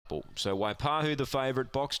couple. So Waipahu, the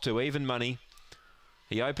favourite, box 2, even money.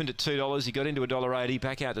 He opened at $2. He got into $1.80,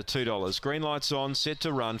 back out to $2. Green light's on, set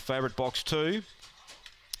to run. Favourite box 2.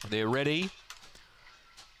 They're ready.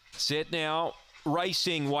 Set now.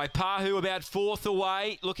 Racing. Waipahu about 4th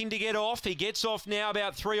away, looking to get off. He gets off now,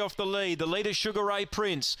 about 3 off the lead. The leader, Sugar Ray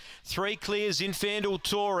Prince. 3 clears, Infandel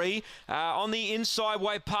Tory. On the inside,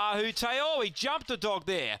 Waipahu. Oh, he jumped the dog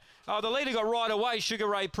there. Oh, the leader got right away, Sugar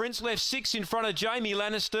Ray Prince. Left 6 in front of Jamie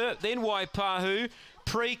Lannister. Then Waipahu.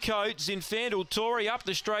 Pre-coat, Zinfandel Tory up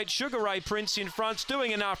the straight. Sugar Ray Prince in front, doing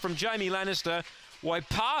enough from Jamie Lannister.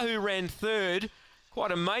 Waipahu ran 3rd.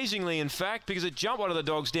 Quite amazingly, in fact, because it jumped one of the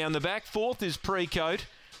dogs down the back. 4th is Precoat.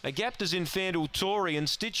 A gap to Zinfandel Tory and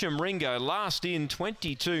Stitchem Ringo. Last in,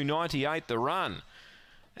 22.98 the run.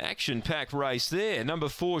 Action-packed race there. Number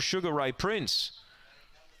 4, Sugar Ray Prince.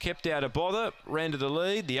 Kept out of bother, ran to the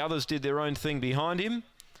lead. The others did their own thing behind him.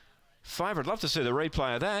 Favourite, love to see the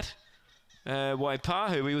replay of that.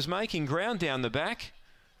 Waipahu, he was making ground down the back.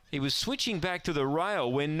 He was switching back to the rail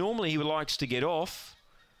when normally he likes to get off.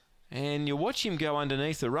 And you watch him go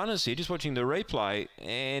underneath the runners here, just watching the replay,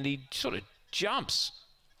 and he sort of jumps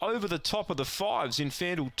over the top of the 5s in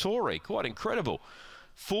Fandel Tory. Quite incredible.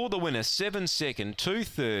 For the winner, 7 second, 2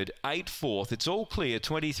 third, 8 fourth. It's all clear,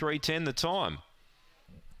 23.10 the time.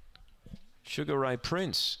 Sugar Ray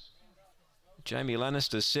Prince. Jamie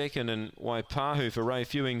Lannister 2nd and Waipahu for Ray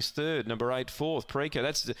Fewings 3rd. Number 8 4th, Preco.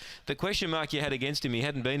 That's the question mark you had against him. He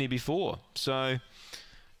hadn't been here before. So,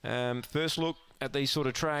 first look at these sort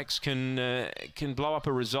of tracks can blow up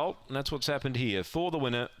a result, and that's what's happened here. For the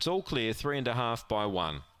winner, it's all clear, 3.5 by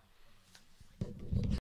 1.